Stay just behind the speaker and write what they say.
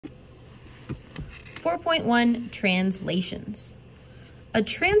4.1, translations. A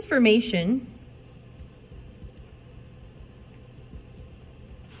transformation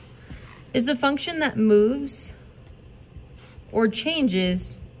is a function that moves or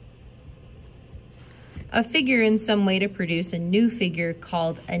changes a figure in some way to produce a new figure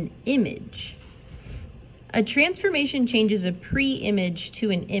called an image. A transformation changes a pre-image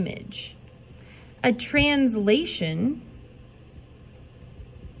to an image. A translation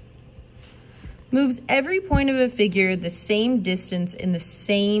moves every point of a figure the same distance in the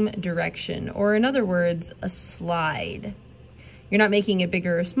same direction, or in other words, a slide. You're not making it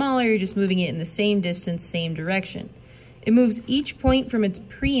bigger or smaller, you're just moving it in the same distance, same direction. It moves each point from its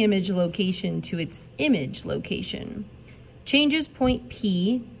pre-image location to its image location. Changes point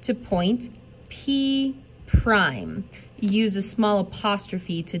P to point P prime. You use a small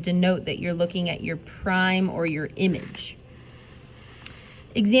apostrophe to denote that you're looking at your prime or your image.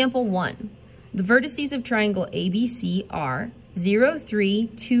 Example 1. The vertices of triangle ABC are 0, 3,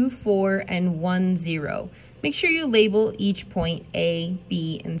 2, 4, and 1, 0. Make sure you label each point A,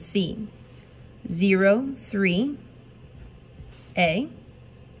 B, and C. 0, 3, A,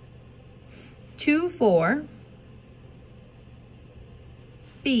 2, 4,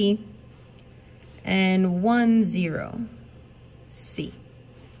 B, and 1, 0, C.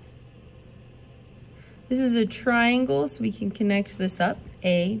 This is a triangle, so we can connect this up,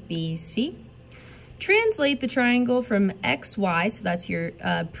 A, B, C. Translate the triangle from XY, so that's your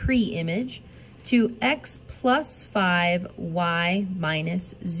pre-image, to X plus 5, Y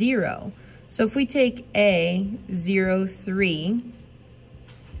minus 0. So if we take A, 0, 3,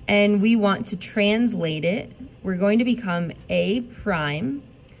 and we want to translate it, we're going to become A prime,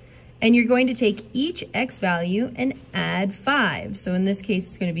 and you're going to take each X value and add 5. So in this case,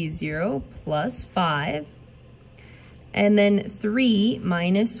 it's going to be 0 plus 5, and then 3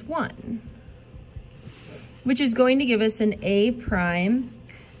 minus 1. Which is going to give us an A prime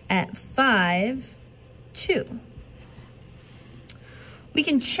at 5, 2. We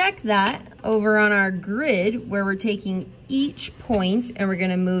can check that over on our grid where we're taking each point and we're going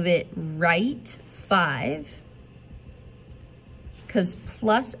to move it right 5, because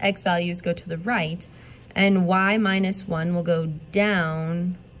plus X values go to the right, and Y minus 1 will go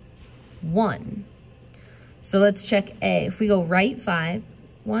down 1. So let's check A. If we go right 5,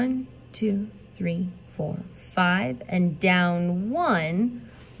 1, 2, 3, 4, 5, and down 1,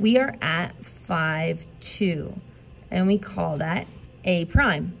 we are at 5, 2, and we call that A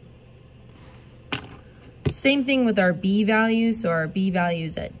prime. Same thing with our B value. So our B value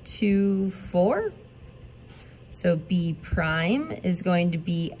is at 2, 4. So B prime is going to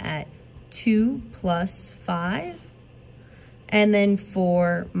be at 2 plus 5, and then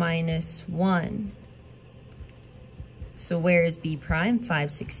 4 minus 1. So where is B prime?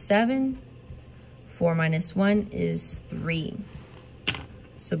 5, 6, 7. 4 minus 1 is 3.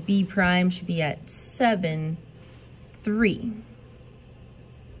 So B prime should be at 7, 3.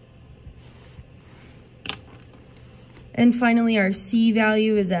 And finally, our C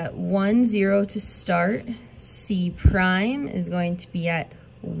value is at 1, 0 to start. C prime is going to be at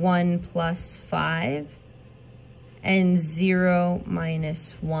 1 plus 5 and 0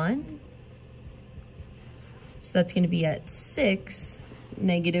 minus 1. So that's going to be at 6,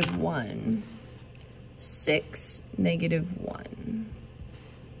 negative 1. 6, negative 1.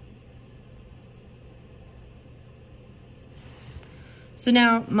 So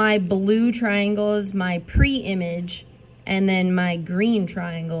now my blue triangle is my pre-image, and then my green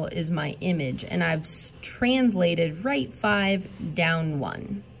triangle is my image, and I've translated right 5, down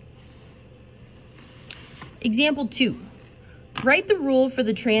 1. Example 2. Write the rule for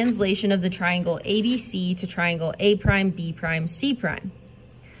the translation of the triangle ABC to triangle A prime, B prime, C prime.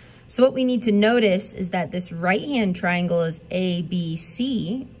 So what we need to notice is that this right-hand triangle is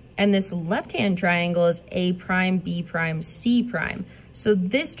ABC, and this left-hand triangle is A prime, B prime, C prime. So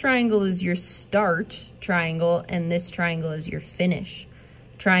this triangle is your start triangle, and this triangle is your finish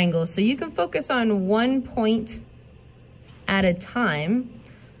triangle. So you can focus on one point at a time.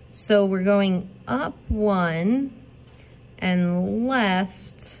 So we're going up 1 and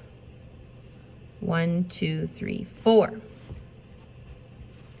left 1, 2, 3, 4.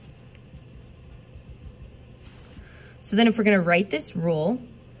 So then if we're going to write this rule,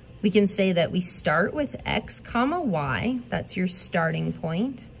 we can say that we start with X comma Y, that's your starting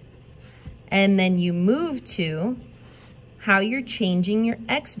point, and then you move to how you're changing your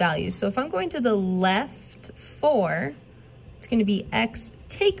X value. So if I'm going to the left 4, it's going to be X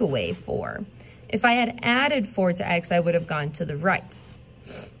take away 4. If I had added 4 to X, I would have gone to the right.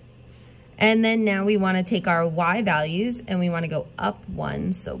 And then now we want to take our Y values and we want to go up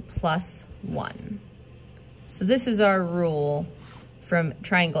 1, so plus 1. So this is our rule from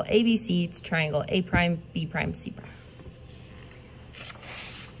triangle ABC to triangle A prime, B prime, C prime.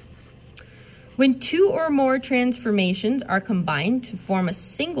 When two or more transformations are combined to form a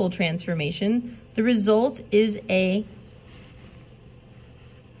single transformation, the result is a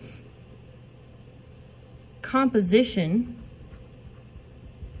composition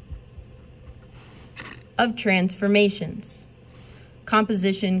of transformations.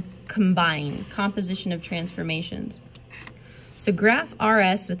 Composition combined, composition of transformations. So graph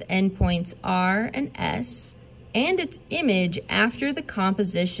RS with endpoints R and S and its image after the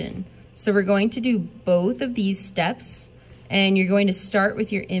composition. So we're going to do both of these steps, and you're going to start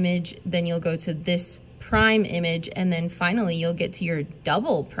with your image, then you'll go to this prime image, and then finally you'll get to your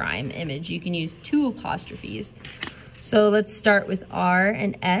double prime image. You can use 2 apostrophes. So let's start with R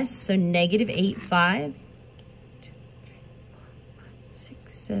and S. So negative 8, 5.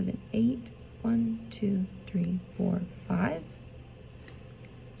 7, 8, 1, 2, 3, 4, 5.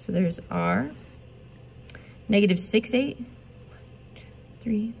 So there's R. Negative 6, 8. 1, 2,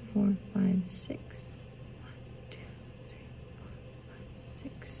 3, 4, 5, 6. 1, 2, 3, 4, 5,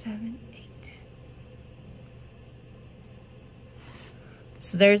 6, 7, 8.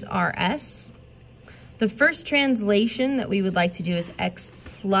 So there's RS. The first translation that we would like to do is X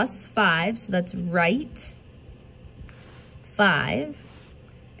plus 5. So that's right 5.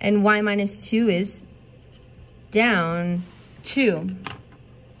 And Y minus 2 is down 2.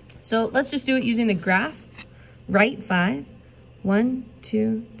 So let's just do it using the graph. Right 5, 1,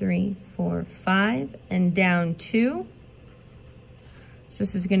 2, 3, 4, 5, and down 2. So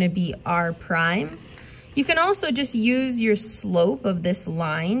this is going to be R prime. You can also just use your slope of this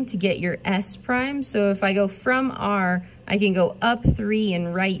line to get your S prime. So if I go from R, I can go up 3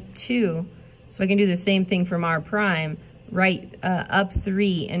 and right 2. So I can do the same thing from R prime. Right up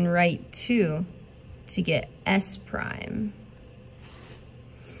 3 and right 2 to get S prime.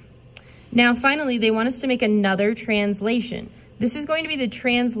 Now finally, they want us to make another translation. This is going to be the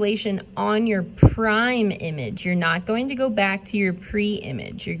translation on your prime image. You're not going to go back to your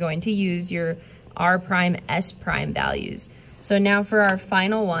pre-image. You're going to use your R prime, S prime values. So now for our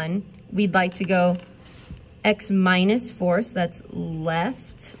final one, we'd like to go X minus 4, so that's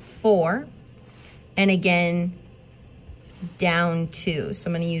left 4. And again, down 2. So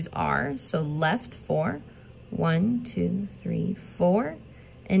I'm going to use R. So left 4, 1, 2, 3, 4,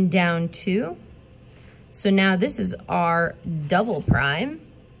 and down 2. So now this is R double prime.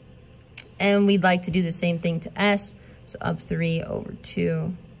 And we'd like to do the same thing to S. So up 3 over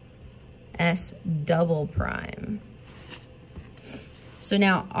 2, S double prime. So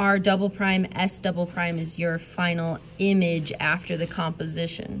now R double prime, S double prime is your final image after the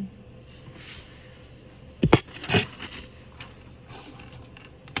composition.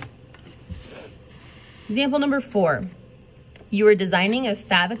 Example number 4, you are designing a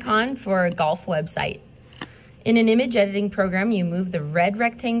favicon for a golf website. In an image editing program, you move the red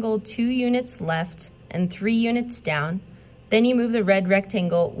rectangle 2 units left and 3 units down. Then you move the red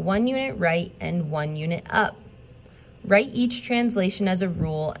rectangle 1 unit right and 1 unit up. Write each translation as a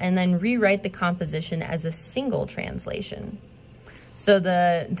rule and then rewrite the composition as a single translation. So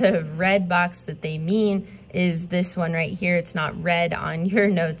the red box that they mean is this one right here. It's not red on your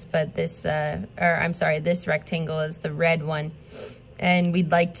notes, but this, this rectangle is the red one. And we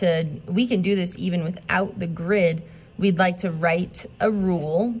can do this even without the grid. We'd like to write a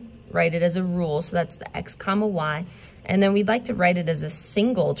rule, write it as a rule. So that's the X comma Y. And then we'd like to write it as a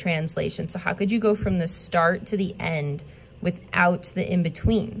single translation. So how could you go from the start to the end without the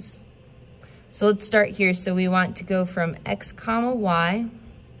in-betweens? So let's start here. So we want to go from X comma Y.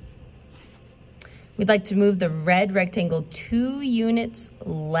 We'd like to move the red rectangle 2 units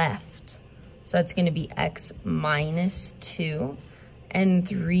left. So that's going to be X minus 2. And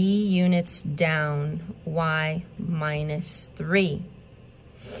 3 units down, Y minus 3.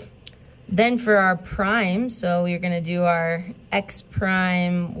 Then for our prime, so we're going to do our X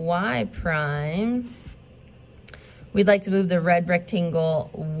prime, Y prime. We'd like to move the red rectangle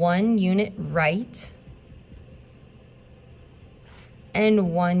 1 unit right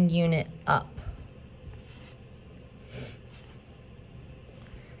and 1 unit up.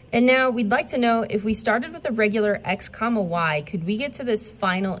 And now we'd like to know, if we started with a regular X comma Y, could we get to this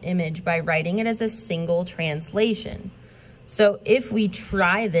final image by writing it as a single translation? So if we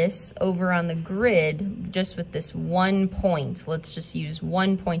try this over on the grid, just with this 1 point, let's just use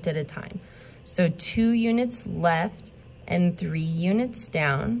 1 point at a time. So 2 units left and 3 units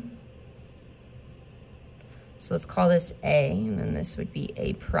down. So let's call this A, and then this would be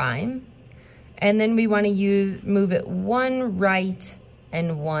A prime. And then we want to move it 1 right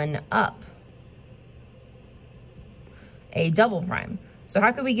and 1 up. A double prime. So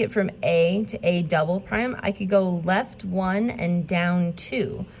how could we get from A to A double prime? I could go left 1 and down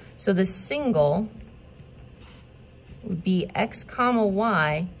 2. So the single would be x comma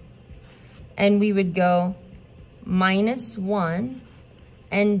y, and we would go -1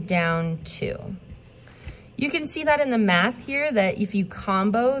 and down 2. You can see that in the math here, that if you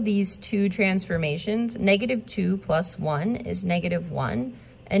combo these two transformations, -2 plus 1 is -1,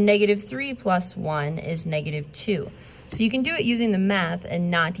 and -3 plus 1 is -2. So you can do it using the math and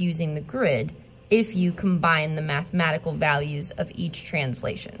not using the grid if you combine the mathematical values of each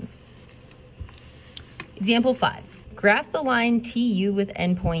translation. Example 5. Graph the line TU with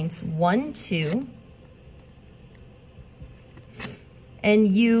endpoints 1, 2, and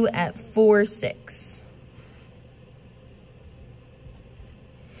U at 4, 6.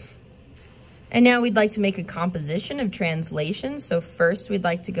 And now we'd like to make a composition of translations. So first we'd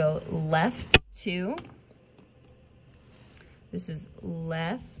like to go left 2. This is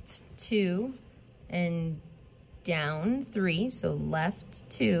left 2 and down 3. So left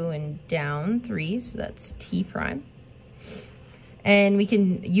 2 and down 3. So that's T prime. And we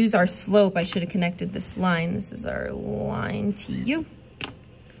can use our slope. I should have connected this line. This is our line TU.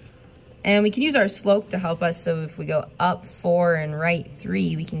 And we can use our slope to help us. So if we go up 4 and right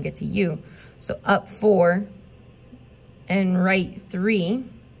 3, we can get to U. So up 4 and right 3.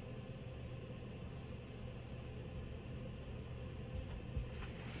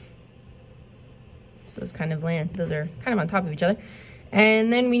 So those are kind of on top of each other.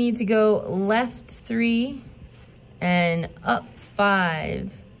 And then we need to go left 3 and up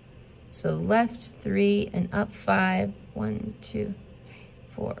 5. So left 3 and up 5. 1, 2,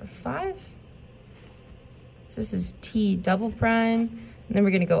 4, 5. So this is T double prime. And then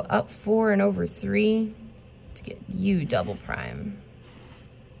we're going to go up 4 and over 3 to get U double prime.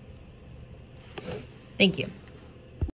 Thank you.